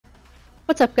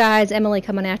What's up guys, Emily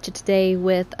coming at you today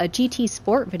with a GT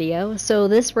Sport video. So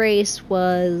this race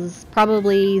was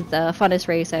probably the funnest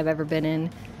race I've ever been in.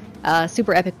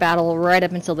 Super epic battle right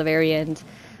up until the very end.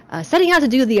 Setting out to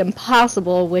do the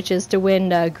impossible, which is to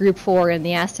win Group 4 in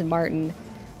the Aston Martin.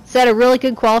 Set a really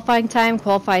good qualifying time,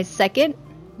 qualified second.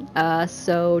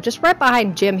 So just right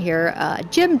behind Jim here.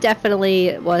 Jim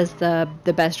definitely was the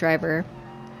best driver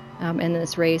in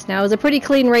this race. Now, it was a pretty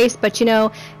clean race, but you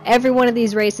know, every one of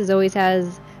these races always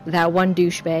has that one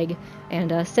douchebag,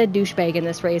 and said douchebag in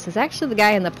this race is actually the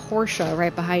guy in the Porsche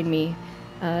right behind me.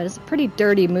 It's a pretty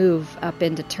dirty move up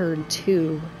into turn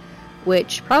 2,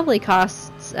 which probably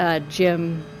costs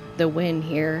Jim the win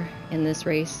here in this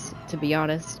race, to be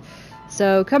honest.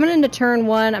 So coming into turn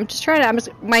 1,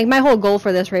 my whole goal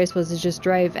for this race was to just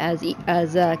drive as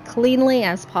cleanly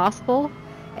as possible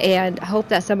and hope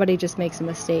that somebody just makes a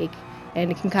mistake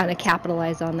and can kind of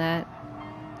capitalize on that.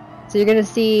 So you're gonna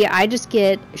see I just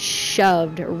get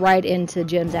shoved right into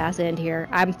Jim's ass end here.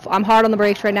 I'm hard on the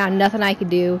brakes right now, nothing I can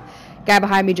do. Guy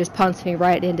behind me just punts me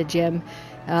right into Jim.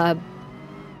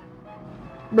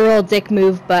 Real dick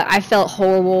move, but I felt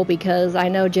horrible because I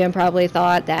know Jim probably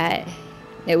thought that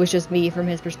it was just me from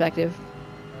his perspective.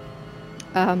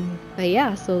 But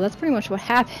yeah, so that's pretty much what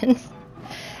happens.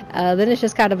 Then it's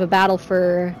just kind of a battle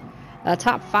for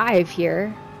top 5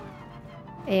 here,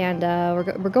 and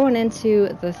we're going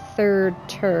into the third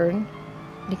turn.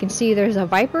 You can see there's a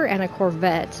Viper and a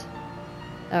Corvette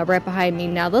right behind me.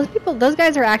 Now those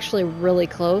guys are actually really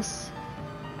close.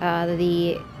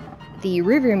 The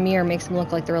rearview mirror makes them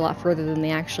look like they're a lot further than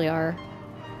they actually are.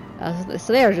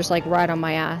 So they are just like right on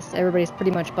my ass. Everybody's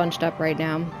pretty much bunched up right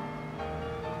now.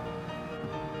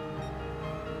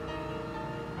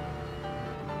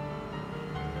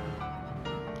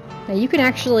 Now you can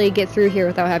actually get through here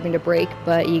without having to brake,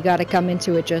 but you gotta come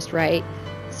into it just right.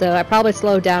 So I probably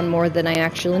slowed down more than I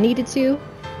actually needed to,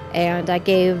 and I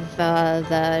gave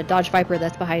the Dodge Viper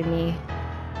that's behind me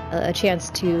a chance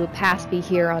to pass me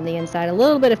here on the inside. A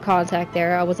little bit of contact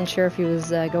there. I wasn't sure if he was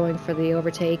going for the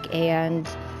overtake, and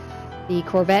the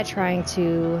Corvette trying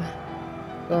to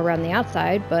go around the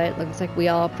outside, but it looks like we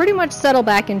all pretty much settle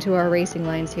back into our racing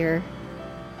lines here.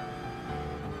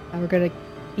 We're gonna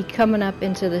be coming up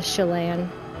into the Chelan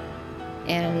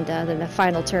and then the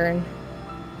final turn.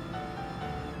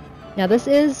 Now this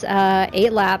is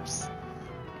 8 laps,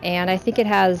 and I think it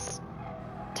has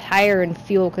tire and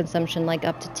fuel consumption like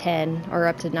up to 10 or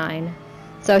up to 9.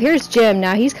 So here's Jim.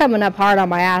 Now he's coming up hard on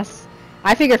my ass.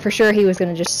 I figured for sure he was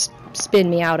gonna just spin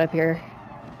me out up here,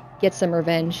 get some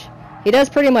revenge. He does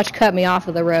pretty much cut me off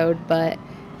of the road, but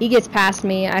he gets past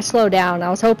me. I slow down. I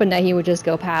was hoping that he would just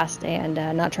go past and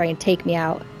not try and take me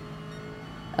out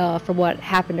for what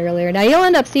happened earlier. Now you'll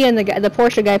end up seeing the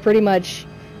Porsche guy pretty much,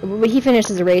 when he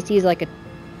finishes the race, he's like a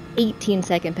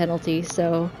 18-second penalty,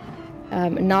 so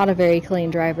not a very clean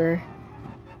driver.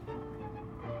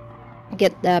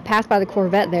 Get passed by the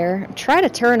Corvette there. Try to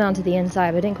turn onto the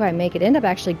inside, but didn't quite make it. End up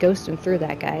actually ghosting through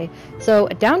that guy. So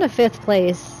down to 5th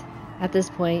place at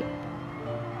this point.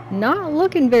 Not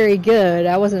looking very good.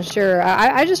 I wasn't sure.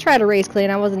 I just tried to race clean.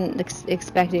 I wasn't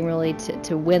expecting really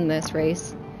to win this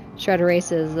race. Try to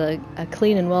race as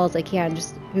clean and well as I can.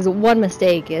 Just because one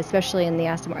mistake, especially in the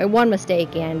Aston Martin, one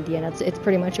mistake, and you know it's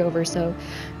pretty much over. So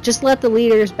just let the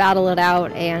leaders battle it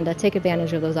out and take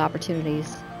advantage of those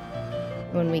opportunities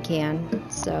when we can.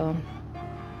 So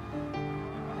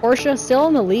Porsche still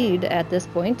in the lead at this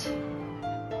point.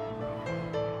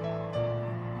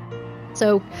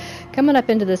 So coming up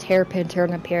into this hairpin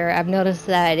turn up here, I've noticed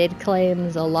that it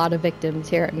claims a lot of victims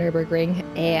here at Nürburgring,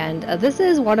 and this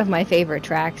is one of my favorite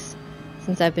tracks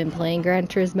since I've been playing Gran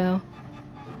Turismo.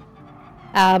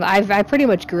 I pretty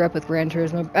much grew up with Gran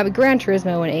Turismo. Gran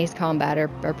Turismo and Ace Combat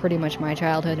are pretty much my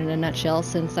childhood in a nutshell,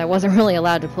 since I wasn't really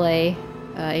allowed to play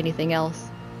anything else.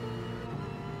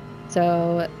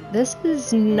 So this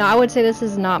is not, I would say this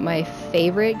is not my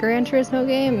favorite Gran Turismo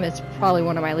game. It's probably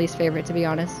one of my least favorite, to be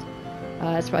honest.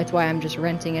 That's why I'm just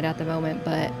renting it at the moment,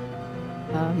 but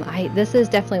this is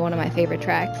definitely one of my favorite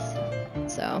tracks.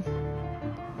 So,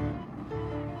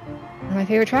 one of my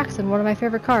favorite tracks and one of my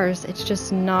favorite cars. It's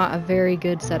just not a very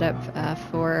good setup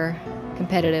for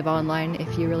competitive online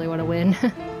if you really want to win,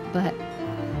 but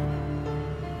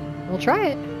we'll try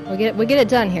it. We'll get it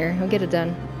done here. We'll get it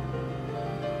done.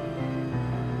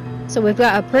 So we've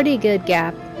got a pretty good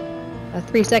gap,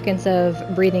 3 seconds of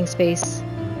breathing space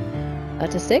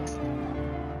to 6th.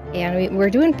 And we're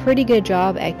doing a pretty good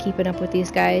job at keeping up with these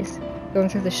guys, going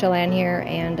through the Chelan here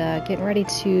and getting ready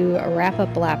to wrap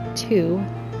up lap 2.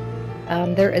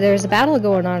 There's a battle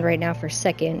going on right now for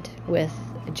second with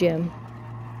Jim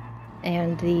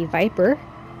and the Viper.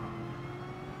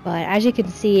 But as you can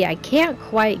see, I can't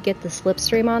quite get the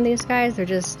slipstream on these guys. They're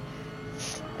just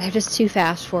too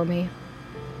fast for me.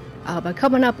 But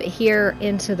coming up here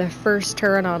into the first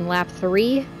turn on lap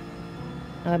 3,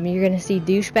 you're going to see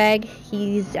Douchebag.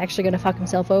 He's actually going to fuck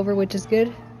himself over, which is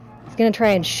good. He's going to try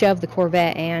and shove the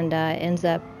Corvette and ends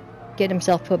up getting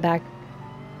himself put back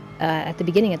at the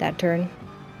beginning of that turn.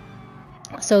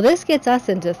 So this gets us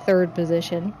into 3rd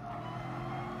position.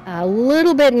 A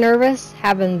little bit nervous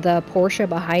having the Porsche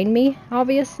behind me,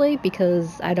 obviously,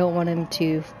 because I don't want him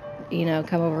to, you know,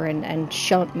 come over and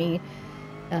shunt me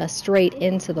straight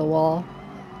into the wall.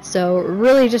 So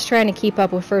really just trying to keep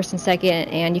up with 1st and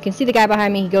 2nd, and you can see the guy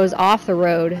behind me, he goes off the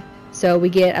road, so we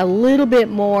get a little bit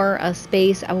more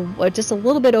space, just a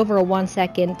little bit over a 1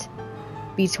 second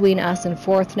between us and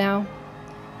 4th now.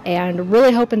 And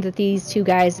really hoping that these two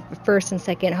guys, 1st and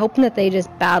 2nd, hoping that they just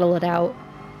battle it out,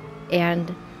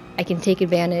 and I can take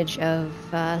advantage of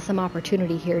some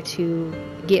opportunity here to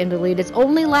get into the lead. It's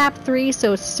only lap 3,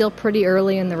 so it's still pretty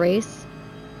early in the race.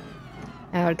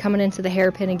 Coming into the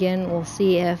hairpin again, we'll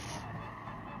see if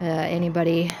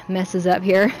anybody messes up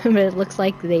here, but it looks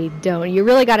like they don't. You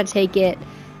really got to take it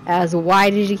as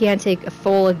wide as you can, take a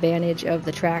full advantage of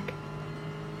the track.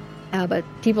 But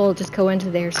people just go into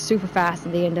there super fast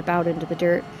and they end up out into the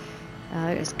dirt.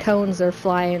 As cones are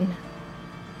flying.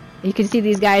 You can see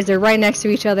these guys are right next to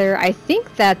each other. I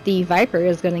think that the Viper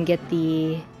is going to get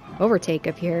the overtake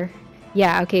up here.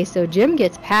 Yeah, okay, so Jim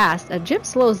gets past. Jim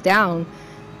slows down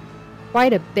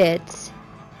quite a bit.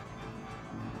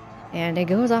 And it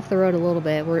goes off the road a little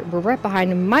bit. We're right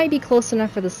behind him. Might be close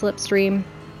enough for the slipstream.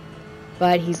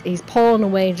 But he's pulling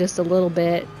away just a little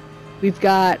bit. We've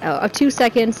got 2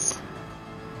 seconds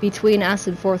between us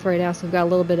and 4th right now, so we've got a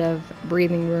little bit of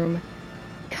breathing room.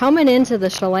 Coming into the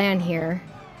Chelan here,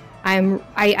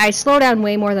 I slow down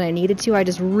way more than I needed to. I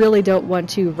just really don't want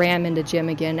to ram into Jim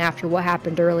again after what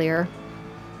happened earlier.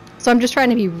 So I'm just trying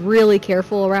to be really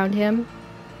careful around him.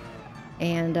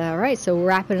 And alright, so we're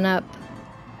wrapping up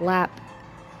lap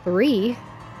 3. You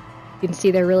can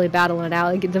see they're really battling it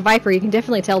out. The Viper, you can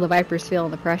definitely tell the Viper's feeling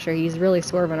the pressure. He's really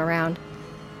swerving around.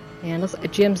 And looks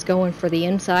like Jim's going for the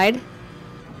inside.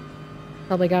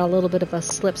 Probably got a little bit of a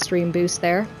slipstream boost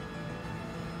there.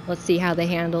 Let's see how they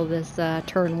handle this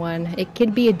turn 1. It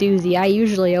can be a doozy. I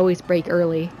usually always brake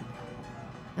early,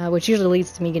 which usually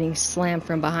leads to me getting slammed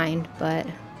from behind, but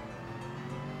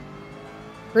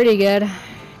pretty good.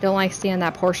 Don't like seeing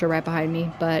that Porsche right behind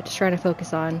me, but just trying to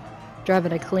focus on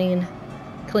driving a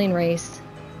clean race.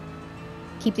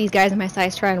 Keep these guys in my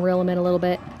sights, try and reel them in a little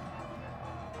bit.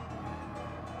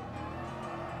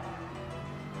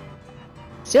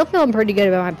 Still feeling pretty good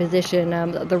about my position.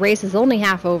 The race is only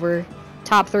half over.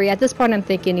 Top 3. At this point I'm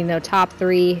thinking, you know, top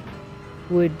 3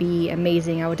 would be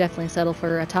amazing. I would definitely settle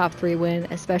for a top 3 win,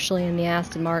 especially in the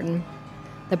Aston Martin.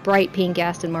 The bright pink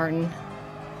Aston Martin.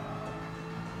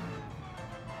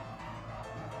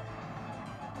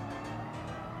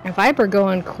 And Viper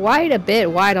going quite a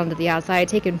bit wide onto the outside,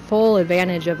 taking full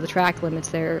advantage of the track limits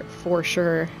there for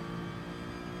sure.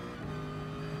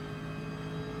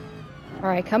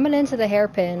 Alright, coming into the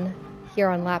hairpin here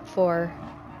on lap 4.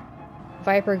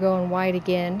 Viper going wide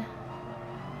again,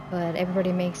 but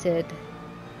everybody makes it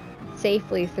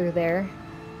safely through there.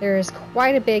 There is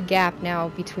quite a big gap now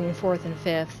between 4th and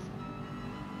 5th.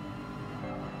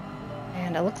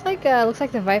 And it looks like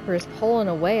the Viper is pulling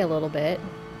away a little bit.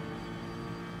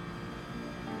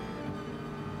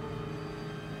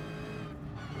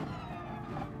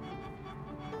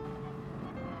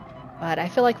 But I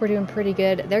feel like we're doing pretty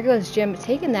good. There goes Jim,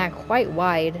 taking that quite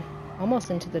wide,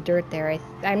 almost into the dirt there.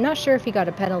 I'm not sure if he got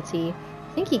a penalty.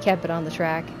 I think he kept it on the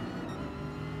track.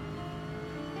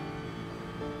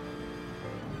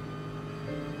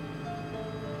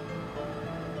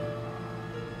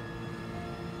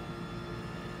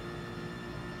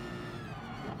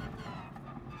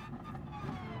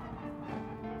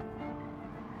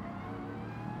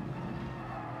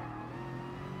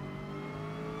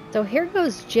 So here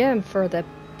goes Jim for the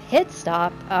pit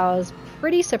stop. I was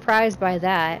pretty surprised by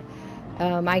that.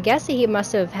 I guess he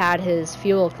must have had his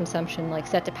fuel consumption like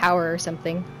set to power or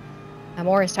something.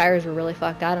 Or his tires were really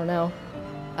fucked, I don't know.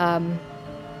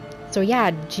 So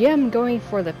yeah, Jim going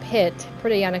for the pit,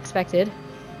 pretty unexpected.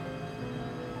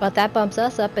 But that bumps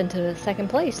us up into 2nd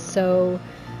place, so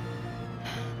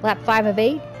lap 5 of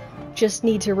 8. Just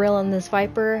need to reel in this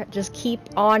Viper, just keep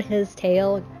on his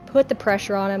tail, put the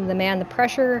pressure on him. The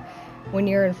pressure when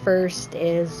you're in 1st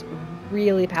is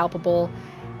really palpable.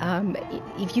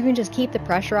 If you can just keep the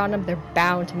pressure on them, they're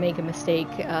bound to make a mistake.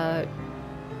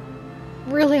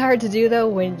 Really hard to do though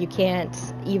when you can't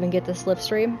even get the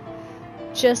slipstream.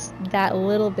 just that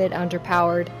little bit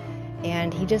underpowered,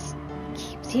 and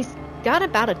he's got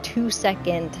about a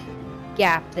 2-second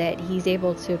gap that he's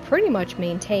able to pretty much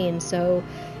maintain. So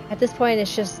at this point,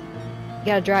 it's just you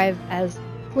gotta drive as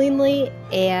cleanly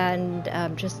and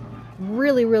just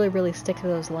really stick to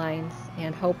those lines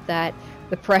and hope that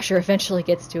the pressure eventually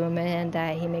gets to him and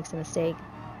that he makes a mistake.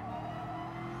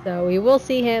 So we will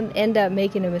see him end up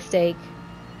making a mistake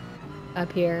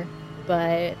up here,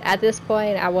 but at this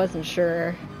point I wasn't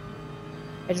sure.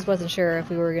 I just wasn't sure if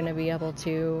we were going to be able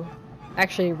to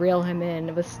actually reel him in.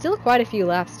 It was still quite a few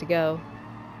laps to go.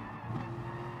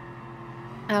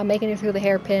 Making it through the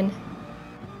hairpin.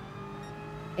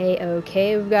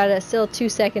 A-okay, we've got still 2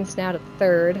 seconds now to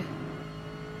third.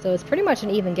 So it's pretty much an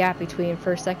even gap between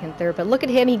first, second, third. But look at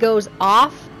him, he goes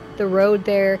off the road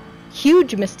there.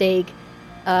 Huge mistake.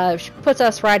 Puts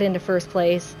us right into first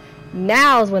place.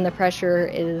 Now is when the pressure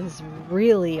is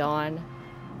really on.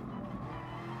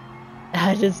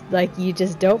 Just like, you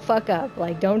just don't fuck up.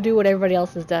 Like, don't do what everybody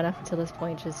else has done up until this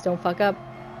point. Just don't fuck up.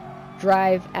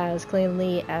 Drive as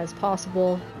cleanly as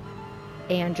possible.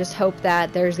 And just hope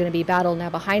that there's going to be battle now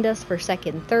behind us for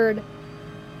second and third.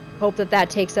 Hope that that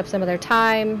takes up some of their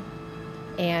time.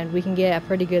 And we can get a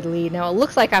pretty good lead. Now, it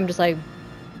looks like I'm just like,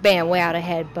 bam, way out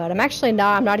ahead. But I'm actually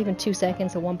not. I'm not even 2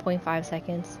 seconds, so 1.5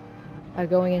 seconds.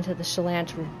 Going into the Chelan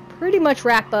to pretty much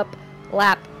wrap up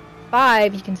lap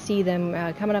 5. You can see them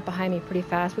coming up behind me pretty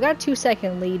fast. We got a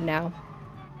 2-second lead now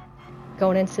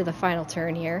going into the final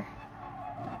turn here,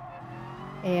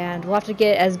 and we'll have to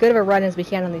get as good of a run as we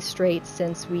can on these straights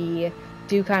since we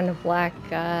do kind of lack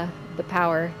the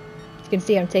power. You can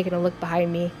see I'm taking a look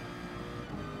behind me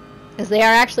because they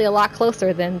are actually a lot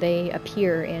closer than they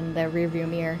appear in the rearview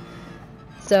mirror.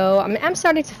 So I'm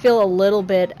starting to feel a little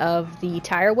bit of the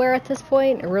tire wear at this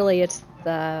point. Really, it's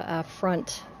the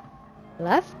front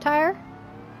left tire.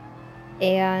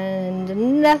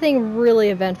 And nothing really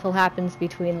eventful happens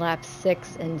between laps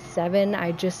 6 and 7.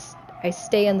 I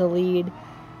stay in the lead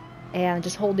and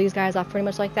just hold these guys off pretty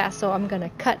much like that. So I'm going to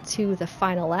cut to the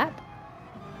final lap.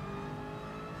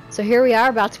 So here we are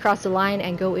about to cross the line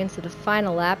and go into the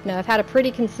final lap. Now I've had a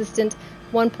pretty consistent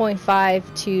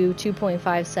 1.5 to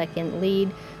 2.5 second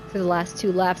lead for the last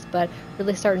 2 laps, but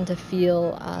really starting to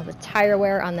feel the tire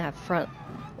wear on that front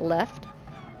left,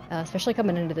 especially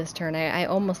coming into this turn. I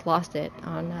almost lost it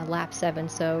on lap 7,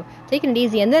 so taking it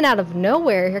easy. And then out of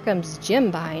nowhere, here comes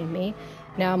Jim behind me.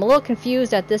 Now I'm a little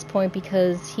confused at this point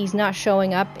because he's not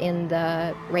showing up in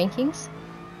the rankings,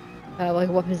 like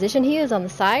what position he is on the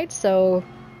side. So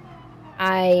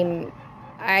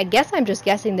I guess I'm just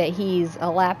guessing that he's a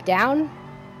lap down,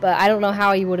 but I don't know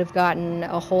how he would have gotten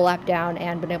a whole lap down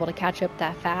and been able to catch up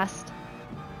that fast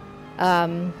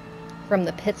from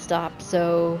the pit stop.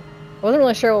 So I wasn't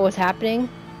really sure what was happening.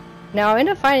 Now I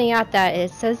ended up finding out that it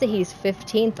says that he's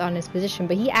 15th on his position,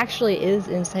 but he actually is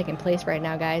in second place right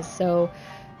now, guys. So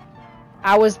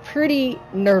I was pretty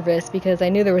nervous because I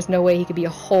knew there was no way he could be a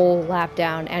whole lap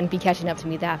down and be catching up to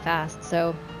me that fast.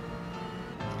 So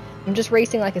I'm just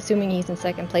racing like assuming he's in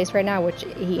second place right now, which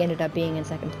he ended up being in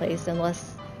second place,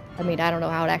 unless, I mean, I don't know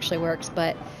how it actually works,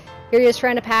 but here he is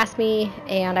trying to pass me,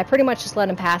 and I pretty much just let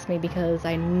him pass me because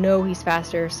I know he's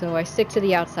faster, so I stick to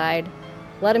the outside,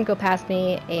 let him go past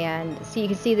me, and see, you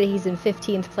can see that he's in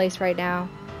 15th place right now.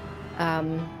 I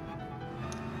mean,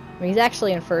 he's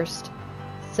actually in first,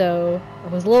 so I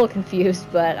was a little confused,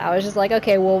 but I was just like,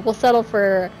 okay, well, we'll settle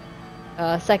for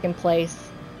second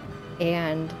place,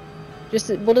 and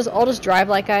I'll just drive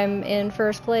like I'm in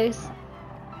first place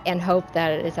and hope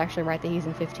that it's actually right that he's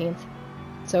in 15th.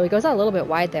 So he goes out a little bit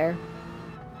wide there.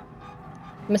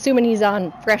 I'm assuming he's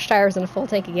on fresh tires and a full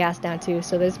tank of gas now too,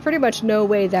 so there's pretty much no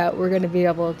way that we're going to be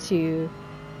able to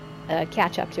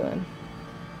catch up to him.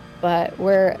 But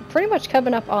we're pretty much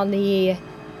coming up on the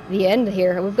end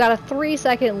here. We've got a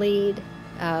 3-second lead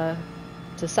to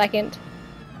second,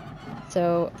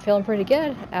 so feeling pretty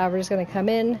good. We're just going to come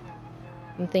in.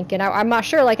 I'm thinking, I'm not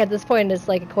sure, like at this point it's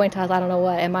like a coin toss. I don't know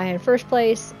what. Am I in first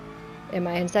place? Am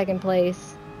I in second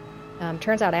place?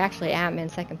 Turns out I actually am in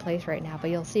second place right now, but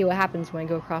you'll see what happens when I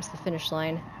go across the finish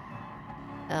line.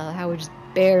 How we just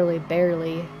barely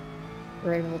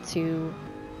were able to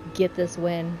get this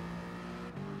win.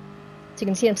 So you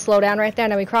can see him slow down right there.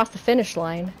 Now we crossed the finish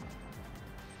line,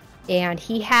 and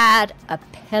he had a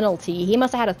penalty. He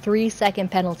must have had a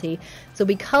 3-second penalty. So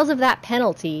because of that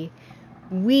penalty,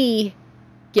 we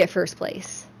get first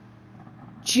place.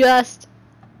 Just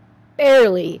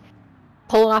barely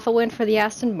pulling off a win for the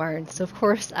Aston Martin. So of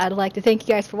course, I'd like to thank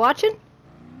you guys for watching,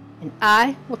 and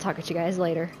I will talk at you guys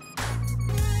later.